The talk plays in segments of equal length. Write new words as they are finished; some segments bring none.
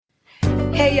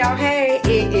Hey y'all, hey,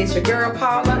 it is your girl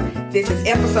Paula. This is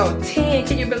episode 10,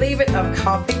 can you believe it, of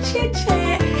Coffee Chit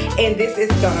Chat. And this is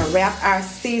gonna wrap our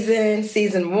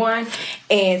season 1.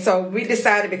 And so we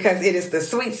decided, because it is the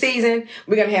sweet season,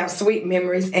 we're gonna have sweet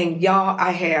memories. And y'all, I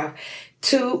have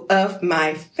 2 of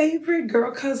my favorite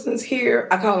girl cousins here.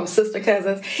 I call them sister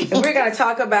cousins. And we're going to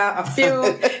talk about a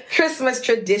few Christmas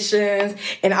traditions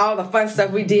and all the fun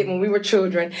stuff we did when we were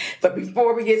children. But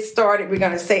before we get started, we're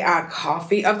going to say our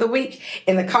coffee of the week.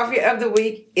 And the coffee of the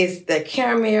week is the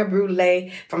caramel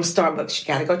brulee from Starbucks. You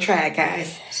got to go try it,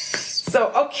 guys.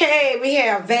 So, okay, we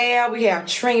have Val, we have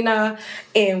Trina,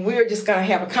 and we're just going to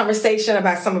have a conversation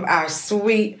about some of our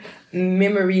sweet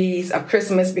memories of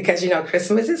Christmas, because, you know,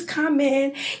 Christmas is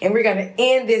coming, and we're going to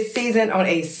end this season on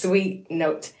a sweet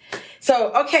note.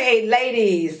 So, okay,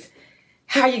 ladies,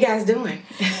 how are you guys doing?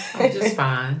 I'm just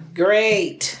fine.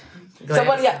 Great. So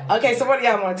what do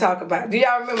y'all want to talk about? Do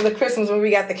y'all remember the Christmas when we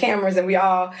got the cameras and we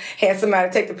all had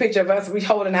somebody take the picture of us, we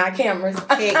holding our cameras? Do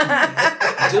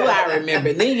I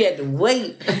remember? Then you had to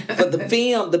wait for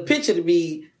the picture to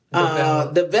be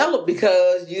developed,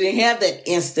 because you didn't have that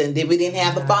instant. Then we didn't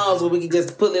have the phones where we could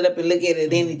just pull it up and look at it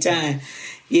at any time.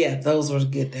 Yeah, those were the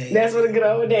good days. That's what the good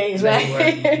old days,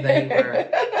 right? They were.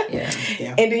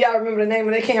 Yeah. And do y'all remember the name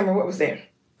of that camera? What was there?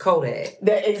 Kodak.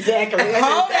 Exactly.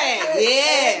 Kodak,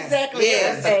 yes. Exactly.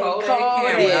 Yes, Yes. a Kodak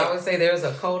camera. I would say there's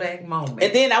a Kodak moment.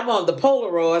 And then I wanted the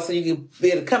Polaroid, so you could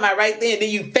be able to come out right there, and then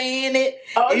you fan it,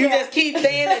 and you just keep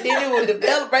fanning it, then it will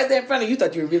develop right there in front of you. You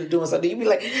thought you were really doing something. You'd be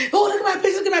like, oh, look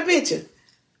at my picture.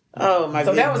 Oh, my goodness.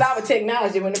 So that was our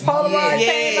technology. When the Polaroid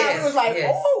came out, it was like,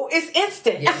 oh, it's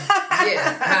instant.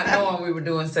 Yes, not knowing we were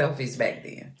doing selfies back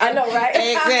then. I know, right?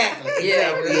 Exactly.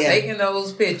 Yeah, we were taking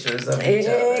those pictures of each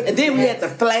other. And then we had the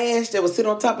flash that would sit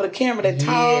on top of the camera, that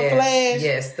tall flash.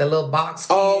 Yes, the little box.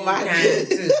 Oh, my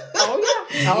goodness. Oh,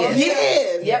 yeah. Oh,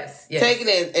 yes. Yes. Taking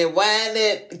it and wind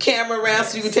that camera around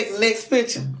so you can take the next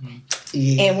picture.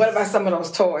 Yeah. And what about some of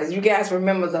those toys? You guys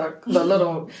remember the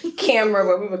little camera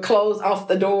where we would close off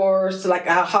the doors to like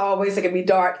our hallways so it could be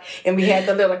dark, and we had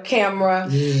the little camera.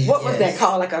 Yes. What was that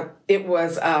called?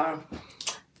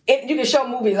 You could show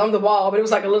movies on the wall, but it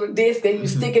was like a little disc and you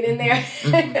stick it in there.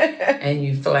 And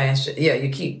you flash it. Yeah, you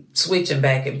keep switching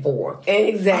back and forth.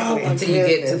 Exactly. Until you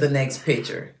get to the next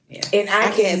picture. Yeah. And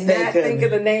I cannot think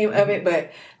of the name of it,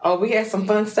 but we had some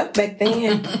fun stuff back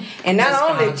then. And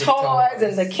not only toys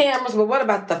and the cameras, but what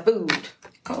about the food?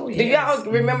 Oh, yes. Do y'all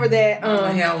remember that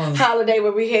holiday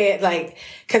where we had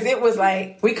because it was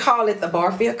we call it the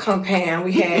Barfield compound.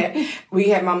 We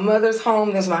had my mother's home,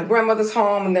 there was my grandmother's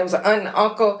home, and there was an aunt and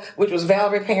uncle, which was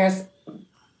Valerie's parents,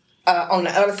 on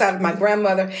the other side of my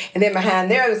grandmother, and then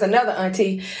behind there's another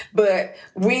auntie. But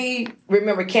we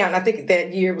remember counting, I think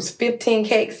that year was 15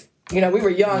 cakes. You know, we were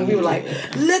young. We were like,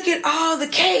 look at all the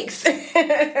cakes.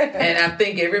 And I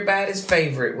think everybody's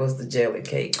favorite was the jelly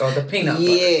cake or the peanut butter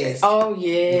cake. Oh,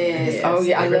 yes. Oh,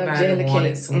 yeah. I love jelly cake.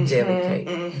 Wanted some jelly cake.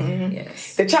 Mm-hmm.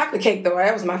 Yes. The chocolate cake, though,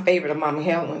 that was my favorite of Mama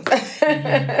Helen's.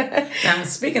 Now,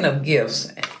 speaking of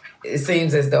gifts, it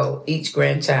seems as though each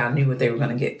grandchild knew what they were going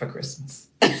to get for Christmas.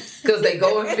 Because they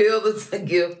go and fill the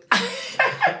gift,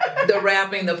 the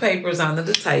wrapping, the papers under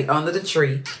the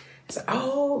tree.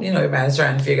 So, everybody's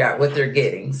trying to figure out what they're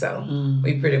getting. So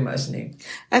we pretty much knew.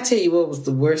 I tell you what was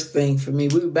the worst thing for me.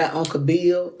 We would buy Uncle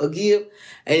Bill a gift,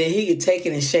 and then he could take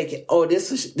it and shake it. Oh,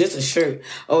 this a shirt.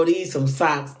 Oh, these some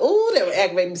socks. Oh, they were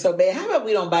aggravating me so bad. How about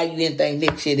we don't buy you anything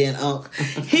next year then, Unc?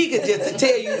 He could just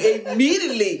tell you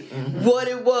immediately what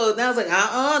it was. And I was like,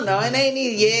 no, it ain't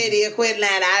it. Yeah, it is. Quit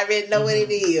lying. I already know what it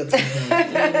is.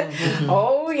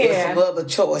 Oh, yeah. With some other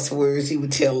choice words he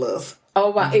would tell us.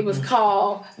 Oh, wow. It was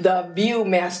called the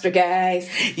Viewmaster, guys.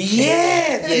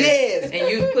 Yes. And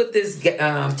you put this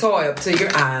toy up to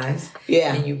your eyes.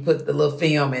 Yeah. And you put the little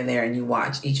film in there and you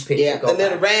watch each picture go the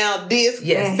little round disc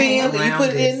film, and you put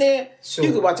it in there. Sure.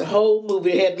 You could watch a whole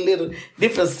movie. It had the little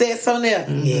different sets on there.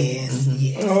 Mm-hmm.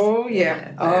 Yes. Oh,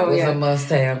 yeah. That was a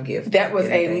must-have gift. That was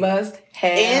a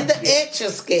must-have. And the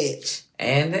Etch-a-Sketch.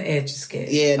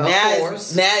 Yeah, now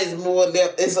it's more.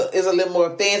 It's a little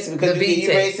more fancy because the you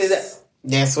can erase it.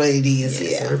 That's what it is.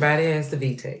 Yes, everybody has the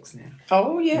VTEX now.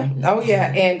 Oh yeah,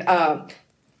 And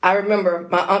I remember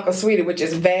my Uncle Sweetie, which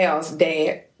is Val's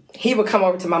dad. He would come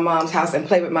over to my mom's house and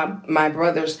play with my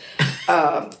brother's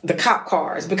the cop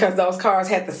cars, because those cars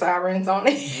had the sirens on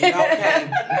it. Okay.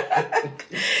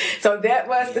 So that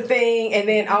was the thing. And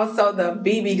then also the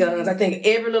BB guns. I think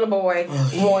every little boy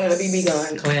wanted a BB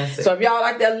gun. Classic. So if y'all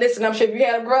like that, listen, I'm sure if you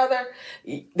had a brother,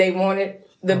 they wanted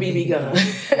the BB gun.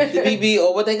 The BB,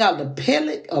 or what they call the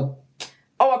pellet, a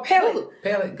pellet.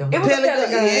 Pellet gun. It was a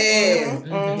pellet gun. Yeah.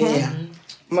 Mm-hmm. Yeah.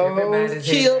 Everybody's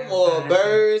Kill heading more outside.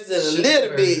 birds and a Shoot little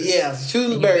birds. bit. Yeah,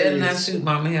 shooting You better not birds. shoot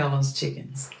Mama Helen's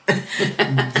chickens.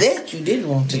 That you didn't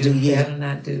want to You do, yeah. better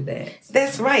not do that.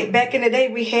 That's right. Back in the day,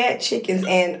 we had chickens,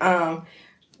 and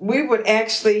we would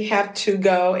actually have to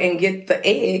go and get the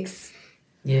eggs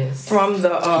Yes. from the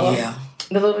Yeah.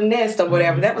 the little nest or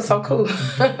whatever. That was so cool.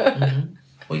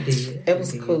 We did. It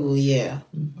was cool, yeah.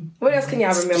 What else can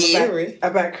y'all remember Scary.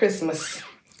 about Christmas?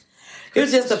 It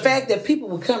was just the fact that people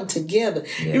would come together.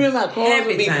 Yes. You remember how cars Happy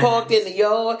would be times. parked in the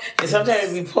yard, and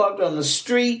sometimes it'd be parked on the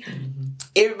street.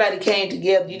 Everybody came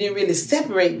together. You didn't really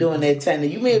separate during that time.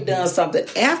 You may have done something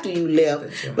after you left,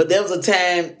 but there was a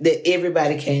time that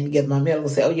everybody came together. My mother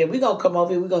would say, "Oh yeah, we're gonna come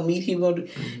over here. We're gonna meet here. We're gonna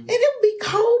do," and it would be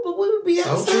cold, but we would be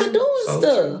outside true. doing So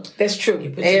stuff. That's true. You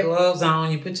put your gloves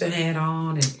on, you put your hat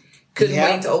on, and couldn't Yeah.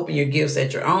 wait to open your gifts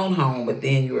at your own home, but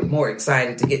then you were more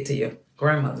excited to get to your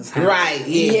grandmother's house. Right?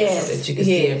 Yeah. Yes. So that you could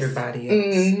see everybody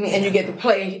else. And you get to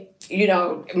play. You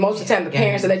know, most of the time the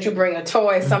parents will let you bring a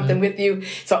toy, something with you.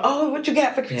 So, what you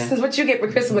got for Christmas? What you get for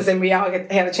Christmas? And we all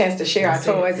have a chance to share That's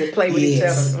our it. toys and play with each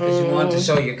Yes. other. Because you wanted to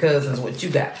show your cousins what you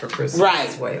got for Christmas Right.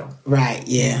 as well. Right?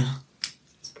 Yeah.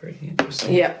 It's pretty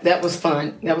interesting. Yeah, that was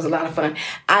fun. That was a lot of fun.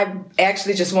 I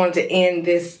actually just wanted to end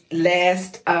this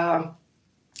last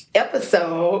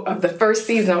episode of the first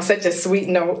season on such a sweet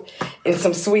note and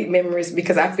some sweet memories,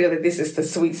 because I feel that this is the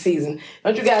sweet season.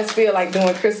 Don't you guys feel like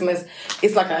during Christmas,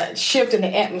 it's like a shift in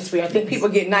the atmosphere? I think people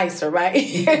get nicer, right?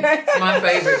 It's my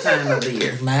favorite time of the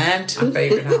year. Mine My too.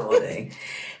 favorite holiday.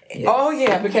 Yes. Oh,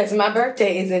 yeah, because my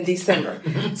birthday is in December.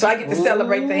 So I get to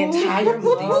celebrate the entire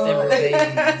month. December days.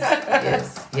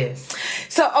 Yes, yes.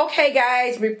 So, okay,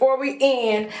 guys, before we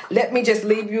end, let me just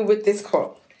leave you with this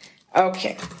quote.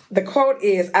 Okay, the quote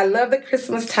is, "I love the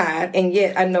Christmas tide, and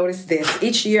yet I notice this.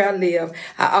 Each year I live,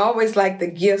 I always like the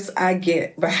gifts I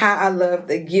get, but how I love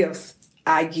the gifts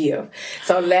I give."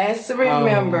 So let's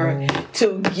remember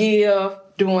to give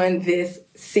during this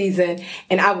season,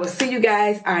 and I will see you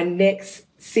guys our next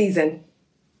season.